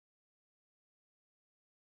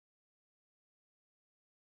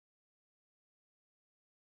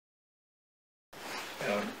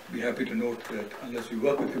be happy to note that unless we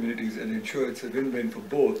work with communities and ensure it's a win-win for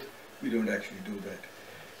both, we don't actually do that.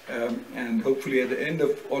 And hopefully at the end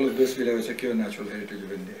of all of this, we'll have a secure natural heritage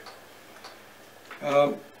of India.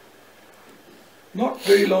 Not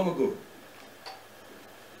very long ago,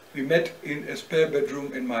 we met in a spare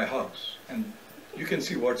bedroom in my house, and you can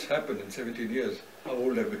see what's happened in 17 years, how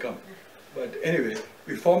old I've become. But anyway,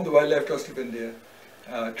 we formed the Wildlife Trust of India,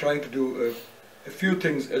 trying to do a few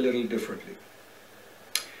things a little differently.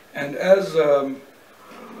 And as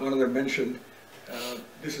one of them mentioned,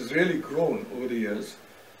 this has really grown over the years,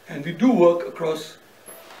 and we do work across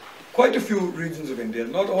quite a few regions of India,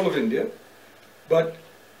 not all of India, but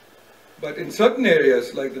in certain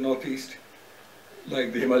areas like the Northeast,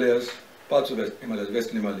 like the Himalayas, parts of Himalayas,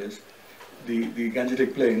 Western Himalayas, the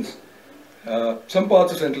Gangetic Plains, some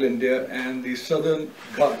parts of Central India, and the Southern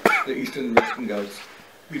Ghats, the Eastern and Western Ghats,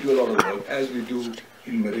 we do a lot of work, as we do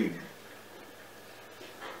in marine.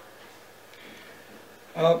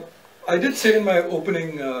 I did say in my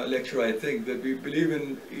opening lecture, I think, that we believe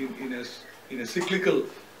in a cyclical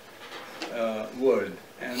world,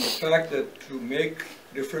 and the fact that to make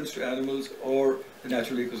difference to animals or the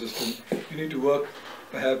natural ecosystem, you need to work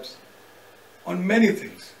perhaps on many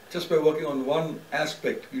things. Just by working on one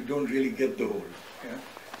aspect, you don't really get the whole. Yeah?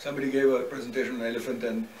 Somebody gave a presentation on an elephant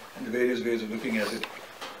and the various ways of looking at it,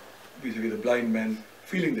 vis-a-vis the blind men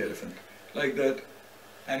feeling the elephant. Like that,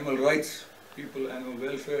 animal rights people, animal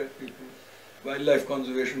welfare people, wildlife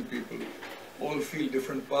conservation people, all feel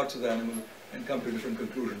different parts of the animal and come to a different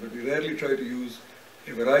conclusion. But we rarely try to use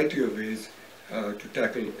a variety of ways to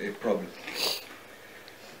tackle a problem.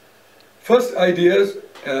 First ideas,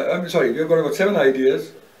 we've got about 7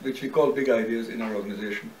 ideas, which we call big ideas in our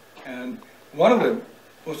organization. And one of them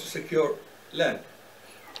was to secure land.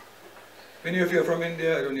 Many of you are from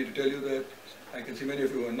India, I don't need to tell you that. I can see many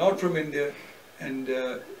of you are not from India. And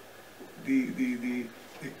the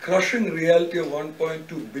crushing reality of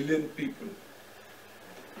 1.2 billion people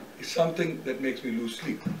is something that makes me lose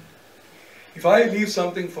sleep. If I leave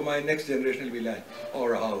something for my next generation, it'll be land,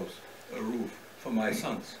 or a house, a roof for my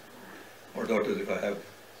sons or daughters if I have.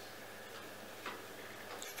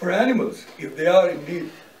 For animals, if they are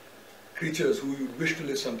indeed creatures who you wish to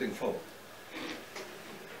leave something for,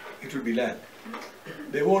 it will be land.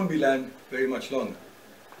 They won't be land very much longer.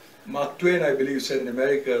 Mark Twain, I believe, said in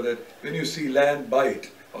America that when you see land, buy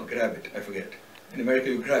it or grab it. I forget. In America,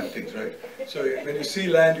 you grab things, right? So when you see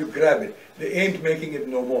land, you grab it. They ain't making it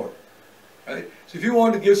no more, right? So if you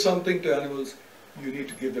want to give something to animals, you need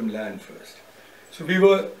to give them land first. So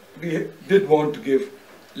we did want to give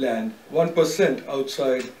land 1%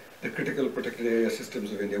 outside the critical protected area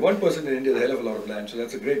systems of India. 1% in India is a hell of a lot of land, so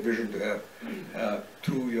that's a great vision to have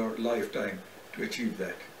through your lifetime to achieve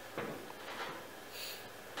that.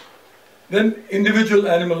 Then individual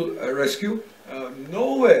animal rescue.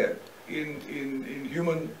 Nowhere in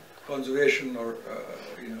human conservation or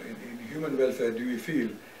in human welfare do we feel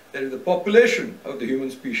that if the population of the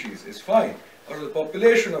human species is fine, or the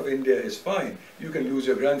population of India is fine, you can lose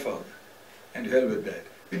your grandfather, and to hell with that.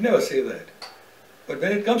 We never say that. But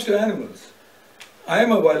when it comes to animals, I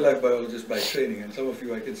am a wildlife biologist by training, and some of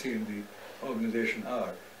you I can see in the organization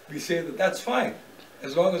are. We say that that's fine.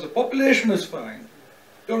 As long as the population is fine,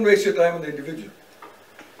 don't waste your time on the individual.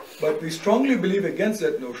 But we strongly believe against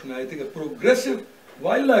that notion. I think a progressive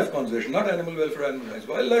wildlife conservation, not animal welfare, animal rights,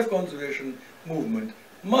 wildlife conservation movement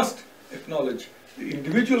must acknowledge the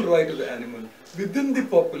individual right of the animal within the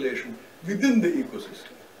population, within the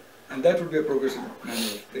ecosystem. And that would be a progressive manner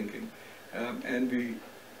of thinking. And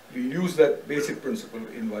we use that basic principle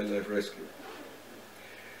in wildlife rescue.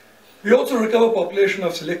 We also recover population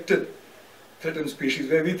of selected threatened species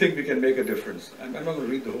where we think we can make a difference. I'm not going to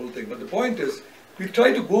read the whole thing, but the point is, we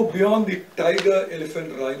try to go beyond the tiger,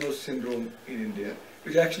 elephant, rhino syndrome in India,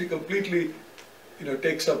 which actually completely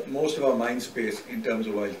takes up most of our mind space in terms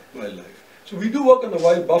of wildlife. So we do work on the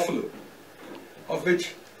wild buffalo, of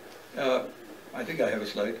which I think I have a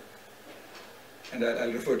slide, and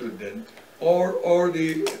I'll refer to it then, or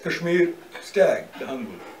the Kashmir stag, the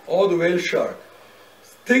hangul, or the whale shark.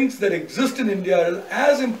 Things that exist in India are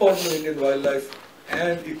as important to Indian wildlife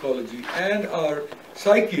and ecology and our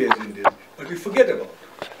psyche as Indians, but we forget about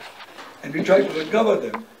it. And we try to recover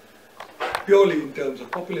them purely in terms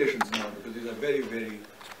of populations now, because these are very, very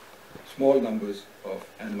small numbers of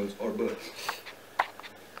animals or birds.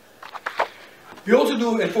 We also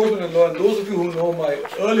do enforcement of law, and those of you who know my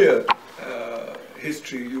earlier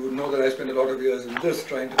history, you would know that I spent a lot of years in this,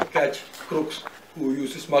 trying to catch crooks who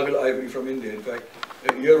used to smuggle ivory from India. In fact,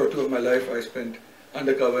 a year or two of my life I spent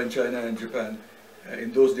undercover in China and Japan,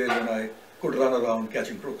 in those days when I could run around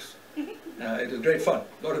catching crooks. It was great fun,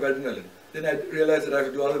 a lot of adrenaline. Then I realized that I have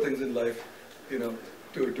to do other things in life, you know,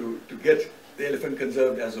 to get the elephant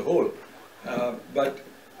conserved as a whole. But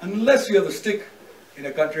unless you have a stick in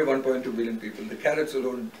a country of 1.2 billion people, the carrots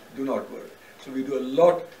alone do not work. So we do a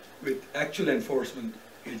lot with actual enforcement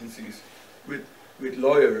agencies, with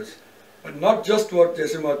lawyers, but not just what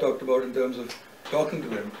Jessima talked about in terms of talking to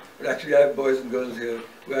them, but actually I have boys and girls here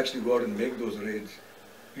who actually go out and make those raids,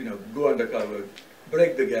 you know, go undercover,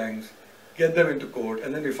 break the gangs, get them into court,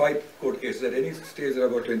 and then we fight court cases. At any stage there are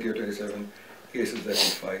about 20 or 27 cases that we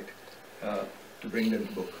fight to bring them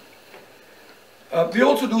to book. We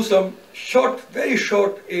also do some short, very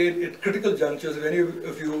short aid at critical junctures. If any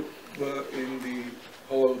of you were in the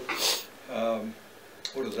hall,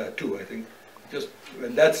 what was that, 2, I think, just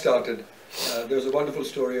when that started, there was a wonderful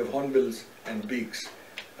story of hornbills and beaks,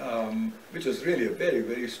 which was really a very,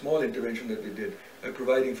 very small intervention that we did by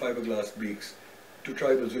providing fiberglass beaks to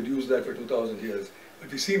tribals who had used that for 2,000 years.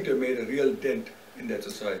 But we seem to have made a real dent in that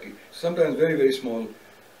society. Sometimes very, very small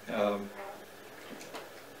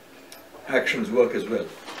actions work as well.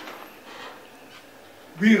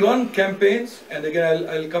 We run campaigns, and again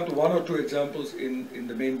I'll come to 1 or 2 examples in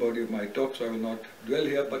the main body of my talk, so I will not dwell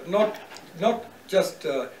here, but not just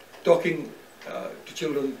talking to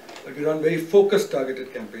children, but we run very focused,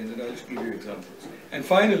 targeted campaigns, and I'll just give you examples. And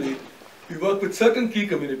finally, we work with certain key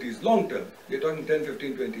communities, long term, we're talking 10,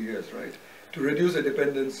 15, 20 years, right, to reduce the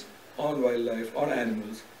dependence on wildlife, on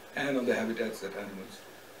animals, and on the habitats that animals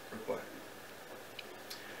require.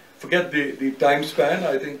 Forget the time span.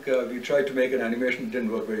 I think we tried to make an animation, it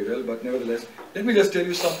didn't work very well, but nevertheless, let me just tell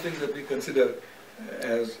you some things that we consider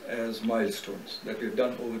as milestones that we've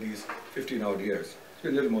done over these 15 odd years. It's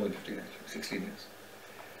been a little more than 15 actually, 16 years.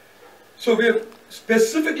 So we have,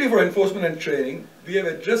 specifically for enforcement and training, we have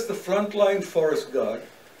addressed the frontline forest guard,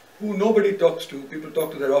 who nobody talks to. People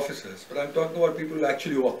talk to their officers, but I'm talking about people who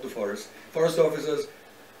actually walk the forest. Forest officers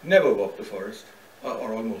never walk the forest,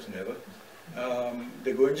 or almost never.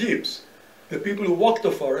 They go in jeeps. The people who walk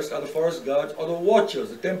the forest are the forest guards or the watchers,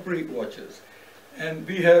 the temporary watchers. And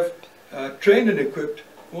we have trained and equipped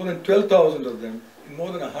more than 12,000 of them in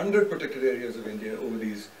more than 100 protected areas of India over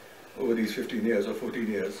these 15 years or 14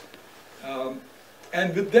 years.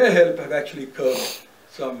 And with their help have actually curbed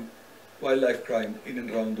some wildlife crime in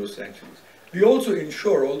and around those sanctuaries. We also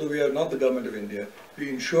insure, although we are not the government of India, we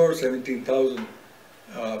insure 17,000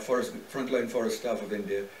 frontline forest staff of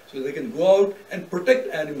India, so they can go out and protect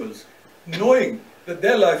animals, knowing that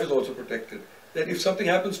their life is also protected. That if something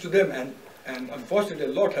happens to them, and unfortunately a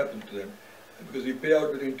lot happens to them, because we pay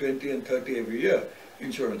out between 20 and 30 every year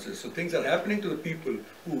insurances. So things are happening to the people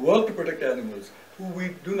who work to protect animals, who we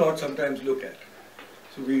do not sometimes look at.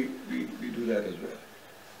 So we do that as well.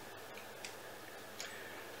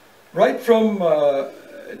 Right from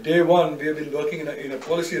day one, we have been working in a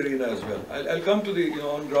policy arena as well. I'll come to the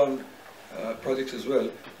on-ground projects as well.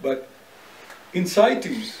 But in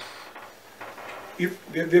CITES, we've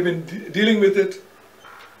been dealing with it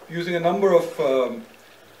using a number of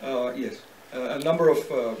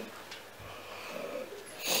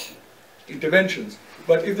interventions.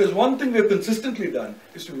 But if there's one thing we've consistently done,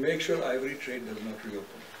 is to make sure ivory trade does not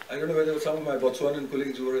reopen. I don't know whether some of my Botswanan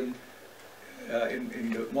colleagues who were in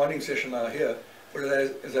the morning session are here, but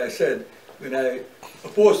as I said, when I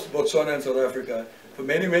opposed Botswana and South Africa for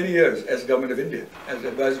many, many years as government of India, as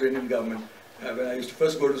advisor to Indian government, when I used to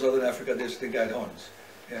first go to Southern Africa, they used to think I had horns,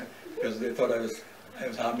 because they thought I was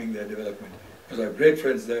harming their development. Because I have great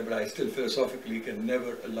friends there, but I still philosophically can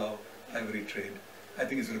never allow ivory trade. I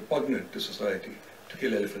think it's repugnant to society to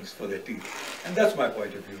kill elephants for their teeth. And that's my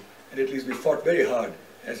point of view. And at least we fought very hard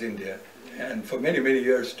as India, and for many, many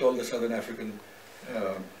years stalled the Southern African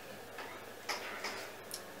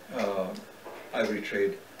ivory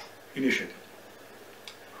trade initiative.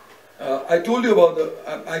 I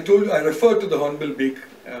referred to the hornbill beak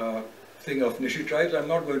thing of Nishi tribes. I'm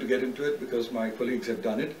not going to get into it because my colleagues have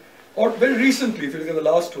done it. Or very recently, if you look at the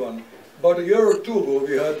last one, about a year or two ago,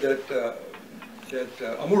 we heard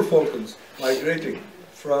that Amur falcons migrating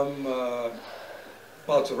from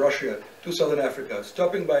parts of Russia to Southern Africa,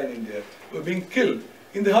 stopping by in India, were being killed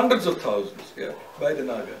in the hundreds of thousands by the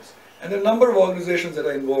Nagas. And there are a number of organizations that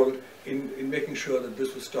are involved in making sure that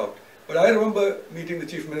this was stopped. But I remember meeting the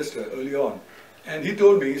Chief Minister early on, and he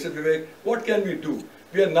told me, he said, Vivek, what can we do?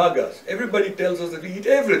 We are Nagas. Everybody tells us that we eat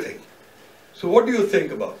everything. So what do you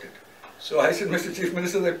think about it? So I said, Mr. Chief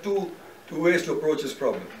Minister, there are two ways to approach this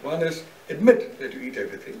problem. One is admit that you eat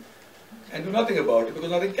everything and do nothing about it because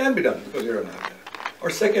nothing can be done because you're a Naga. Or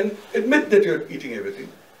second, admit that you're eating everything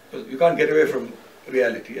because you can't get away from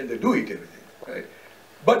reality and they do eat everything, right?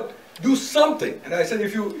 But do something. And I said,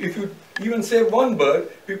 if you even save one bird,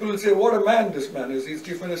 people will say, what a man this man is. He's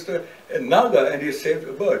chief minister in Naga and he saved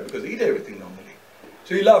a bird because they eat everything normally.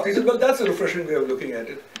 So he laughed. He said, well, that's a refreshing way of looking at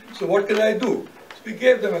it. So what can I do? So we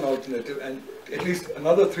gave them an alternative, and at least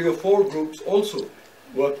another 3 or 4 groups also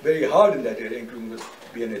worked very hard in that area, including the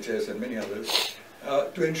BNHS and many others,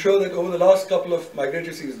 to ensure that over the last couple of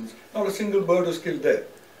migratory seasons, not a single bird was killed there.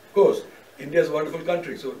 Of course, India is a wonderful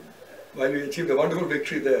country, so while we achieved a wonderful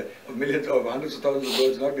victory there of millions of hundreds of thousands of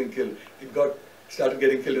birds not being killed, it started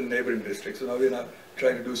getting killed in the neighboring districts. So now we're now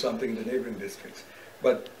trying to do something in the neighboring districts.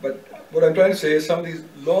 But what I'm trying to say is some of these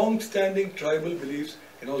long-standing tribal beliefs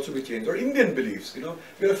can also be changed, or Indian beliefs. You know,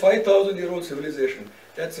 we're a 5,000-year-old civilization.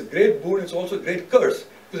 That's a great boon. It's also a great curse,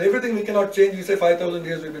 because everything we cannot change, we say 5,000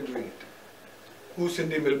 years we've been doing it. Who's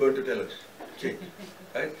Cindy Milburn to tell us? Change,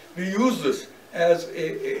 right? We use this as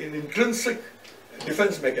an intrinsic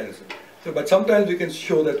defense mechanism. So, but sometimes we can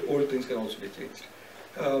show that old things can also be changed.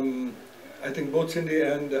 I think both Cindy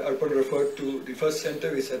and Arpan referred to the first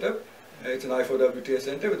center we set up. It's an I4WTI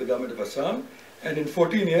center with the government of Assam. And in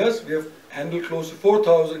 14 years, we have handled close to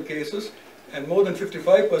 4,000 cases, and more than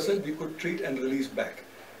 55% we could treat and release back.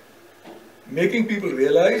 Making people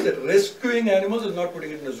realize that rescuing animals is not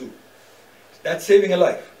putting it in a zoo. That's saving a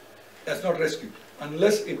life. That's not rescue.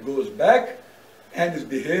 Unless it goes back and is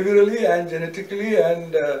behaviorally and genetically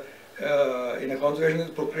and in a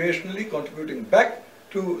conservationist, procreationally contributing back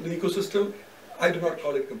to the ecosystem, I do not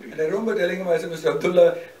call it complete. And I remember telling him, I said, Mr.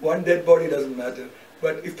 Abdullah, one dead body doesn't matter.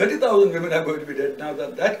 But if 30,000 women are going to be dead now,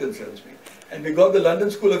 that concerns me. And we got the London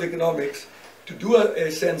School of Economics to do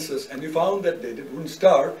a census, and we found that they wouldn't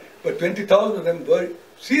starve, but 20,000 of them were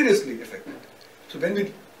seriously affected. So when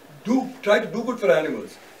we try to do good for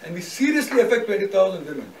animals, and we seriously affect 20,000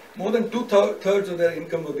 women, more than 2/3 of their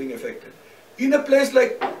income were being affected. In a place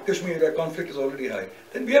like Kashmir, where conflict is already high,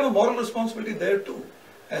 then we have a moral responsibility there too.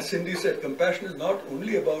 As Cindy said, compassion is not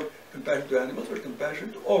only about compassion to animals, but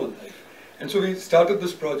compassion to all life. And so we started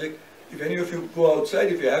this project. If any of you go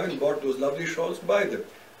outside, if you haven't bought those lovely shawls, buy them.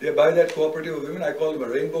 They are by that cooperative of women. I call them a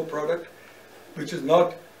rainbow product, which is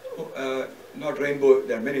not rainbow.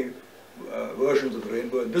 There are many versions of the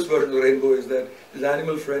rainbow. And this version of the rainbow is that it's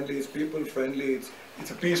animal friendly, it's people friendly,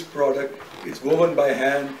 it's a peace product, it's woven by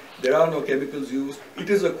hand, there are no chemicals used, it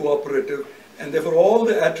is a cooperative, and therefore all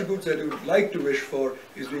the attributes that you would like to wish for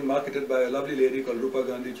is being marketed by a lovely lady called Rupa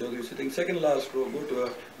Gandhi Chaudhary, sitting second last row. Go to her,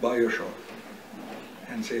 buy your shop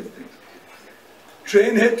and save things.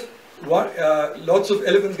 Train hit, lots of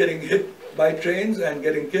elephants getting hit by trains and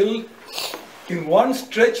getting killed. In one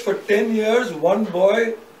stretch for 10 years, one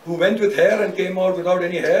boy who went with hair and came out without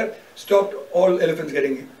any hair stopped all elephants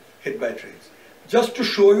getting hit by trains. Just to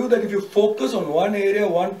show you that if you focus on one area,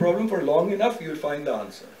 one problem for long enough, you'll find the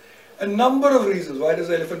answer. A number of reasons. Why does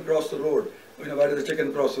the elephant cross the road? You know, why does the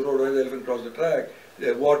chicken cross the road? Why does the elephant cross the track?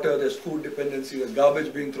 There's water, there's food dependency, there's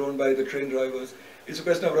garbage being thrown by the train drivers. It's a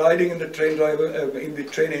question of riding in the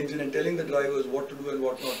train engine and telling the drivers what to do and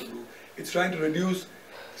what not to do. It's trying to reduce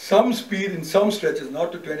some speed in some stretches,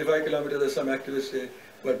 not to 25 kilometers as some activists say,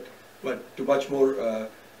 but to much more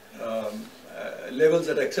levels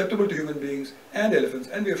that are acceptable to human beings and elephants.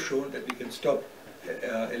 And we have shown that we can stop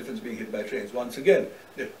elephants being hit by trains. Once again,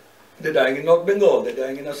 they're dying in North Bengal, they're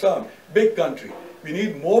dying in Assam, big country. We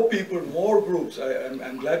need more people, more groups.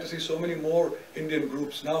 I'm glad to see so many more Indian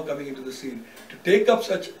groups now coming into the scene to take up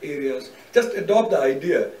such areas, just adopt the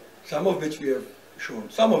idea, some of which we have shown,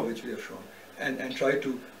 and try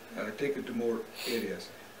to take it to more areas.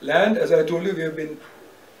 Land, as I told you, we have been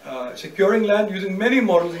securing land using many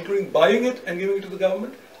models, including buying it and giving it to the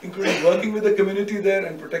government, including working with the community there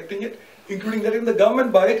and protecting it, including letting the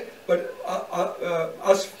government buy it, but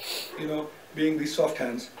us, being the soft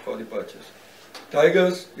hands for the purchase.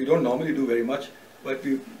 Tigers, we don't normally do very much, but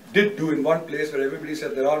we did do in one place where everybody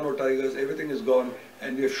said there are no tigers, everything is gone,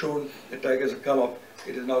 and we have shown that tigers have come up.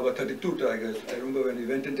 It has now got 32 tigers. I remember when we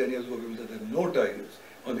went in 10 years ago, people said there are no tigers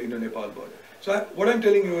on the Indo-Nepal border. So what I'm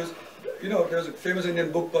telling you is, there's a famous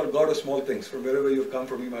Indian book called God of Small Things. From wherever you've come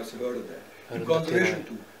from, you must have heard of that. In conservation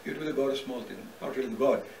too, you have to be the God of small things. Not really the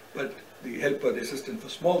God, but the helper, the assistant for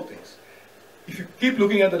small things. If you keep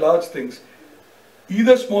looking at the large things,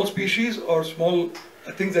 either small species or small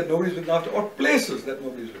things that nobody's looking after, or places that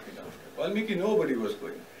nobody's looking after. Valmiki, nobody was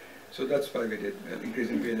going. So that's why we did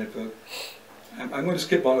increasing peer network. I'm going to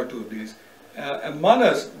skip one or two of these.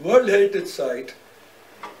 Manas, World Heritage Site,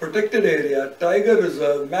 protected area, tiger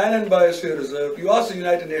reserve, man and biosphere reserve. You ask the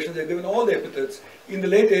United Nations, they've given all the epithets. In the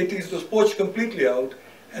late 80s, it was poached completely out,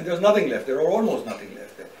 and there was nothing left there, or almost nothing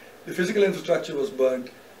left there. The physical infrastructure was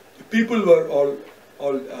burnt. The people were all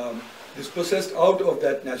dispossessed out of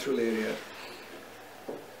that natural area.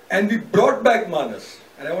 And we brought back Manas,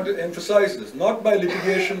 and I want to emphasize this, not by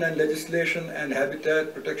litigation and legislation and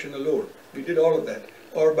habitat protection alone. We did all of that.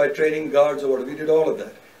 Or by training guards or whatever, we did all of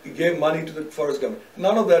that. We gave money to the forest government.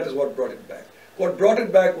 None of that is what brought it back. What brought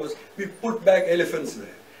it back was we put back elephants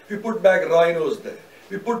there. We put back rhinos there.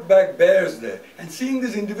 We put back bears there. And seeing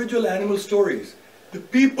these individual animal stories, the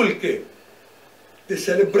people came. They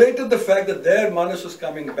celebrated the fact that their Manas was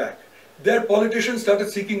coming back. Their politicians started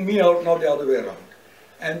seeking me out, not the other way around.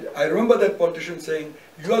 And I remember that politician saying,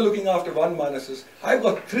 you are looking after one Manases, I've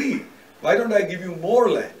got 3. Why don't I give you more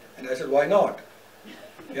land? And I said, why not?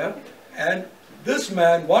 Yeah? And this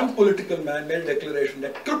man, one political man, made a declaration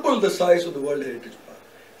that tripled the size of the World Heritage Park.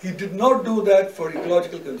 He did not do that for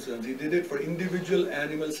ecological concerns. He did it for individual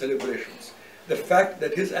animal celebrations. The fact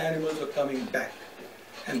that his animals are coming back.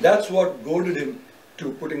 And that's what goaded him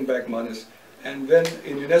to putting back Manas. And when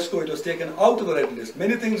in UNESCO it was taken out of the red list,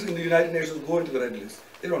 many things in the United Nations go into the red list.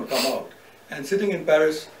 They don't come out. And sitting in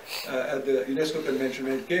Paris at the UNESCO convention,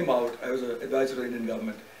 when it came out, I was an advisor to the Indian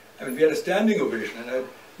government. I mean, we had a standing ovation, and I had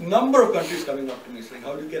a number of countries coming up to me saying,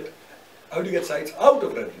 how do you get sites out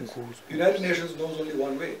of red list? The United Nations knows only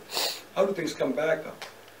one way. How do things come back up?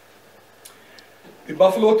 The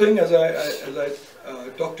buffalo thing, as I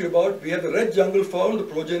talked to you about, we have the red jungle fowl, the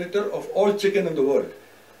progenitor of all chicken in the world.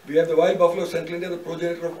 We have the wild buffalo of Central India, the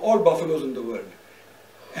progenitor of all buffaloes in the world.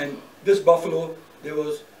 And this buffalo, there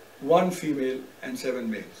was 1 female and 7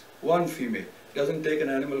 males. 1 female. It doesn't take an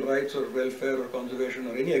animal rights or welfare or conservation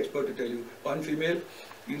or any expert to tell you 1 female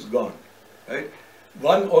means gone. Right?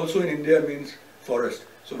 1 also in India means forest.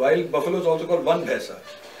 So wild buffalo is also called 1 bhaisa.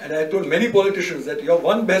 And I told many politicians that your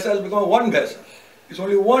 1 bhaisa has become a 1 bhaisa. It's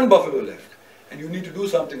only 1 buffalo left. And you need to do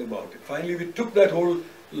something about it. Finally, we took that whole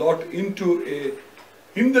lot into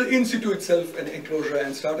in the in situ itself an enclosure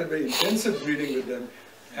and started very intensive breeding with them.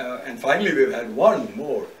 And finally we've had 1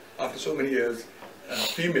 more after so many years,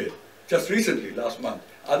 female, just recently, last month.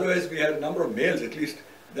 Otherwise we had a number of males, at least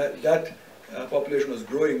that population was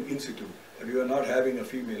growing in situ. But we were not having a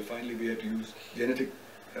female. Finally we had to use genetic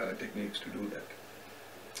techniques to do that.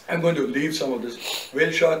 I'm going to leave some of this.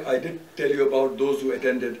 Whale shark, I did tell you about those who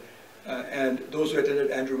attended, and those who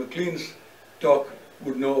attended Andrew McLean's talk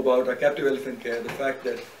would know about our captive elephant care, the fact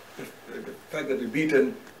that we beat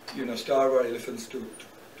and starve our elephants to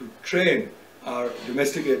train our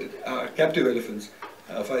domesticated, captive elephants,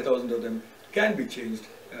 5,000 of them, can be changed.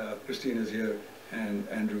 Christine is here and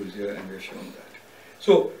Andrew is here, and we've shown that.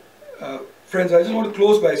 So, friends, I just want to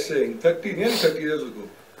close by saying, nearly 30 years ago,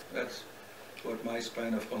 that's what my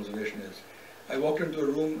spine of conservation is. I walked into a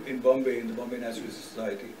room in Bombay, in the Bombay Natural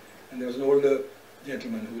Society, and there was an older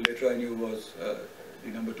gentleman who later I knew was the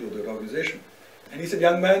number 2 of the organization. And he said,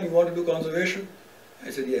 young man, you want to do conservation? I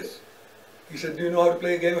said, yes. He said, do you know how to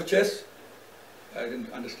play a game of chess? I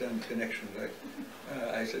didn't understand the connection, right?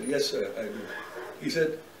 I said, yes, sir, I do. He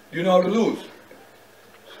said, do you know how to lose?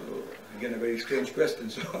 So, again, a very strange question.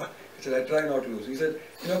 So he said, I try not to lose. He said,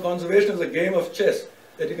 conservation is a game of chess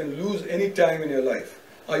that you can lose any time in your life.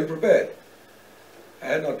 Are you prepared? I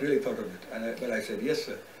had not really thought of it, but I said, yes,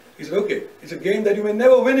 sir. He said, okay, it's a game that you may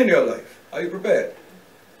never win in your life. Are you prepared?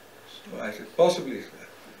 So I said, possibly, sir.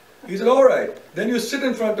 He said, all right, then you sit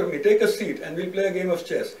in front of me, take a seat, and we'll play a game of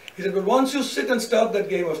chess. He said, but once you sit and start that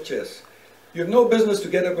game of chess, you have no business to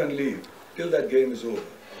get up and leave till that game is over.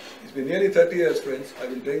 It's been nearly 30 years, friends. I've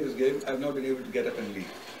been playing this game. I've not been able to get up and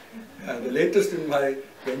leave. The latest in my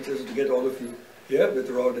ventures is to get all of you here with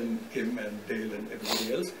Rod and Kim and Dale and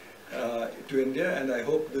everybody else to India, and I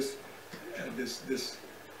hope this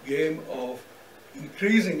game of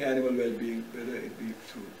increasing animal well-being, whether it be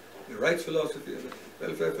through the rights philosophy, or the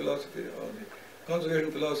welfare philosophy, or the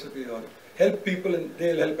conservation philosophy, or help people and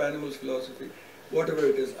they'll help animals philosophy, whatever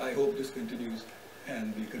it is, I hope this continues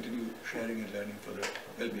and we continue sharing and learning for the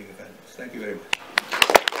well-being of animals. Thank you very much.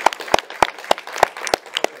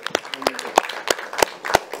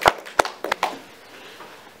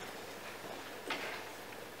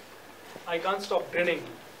 I can't stop grinning.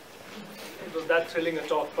 It was that thrilling a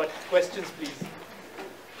talk, but questions please.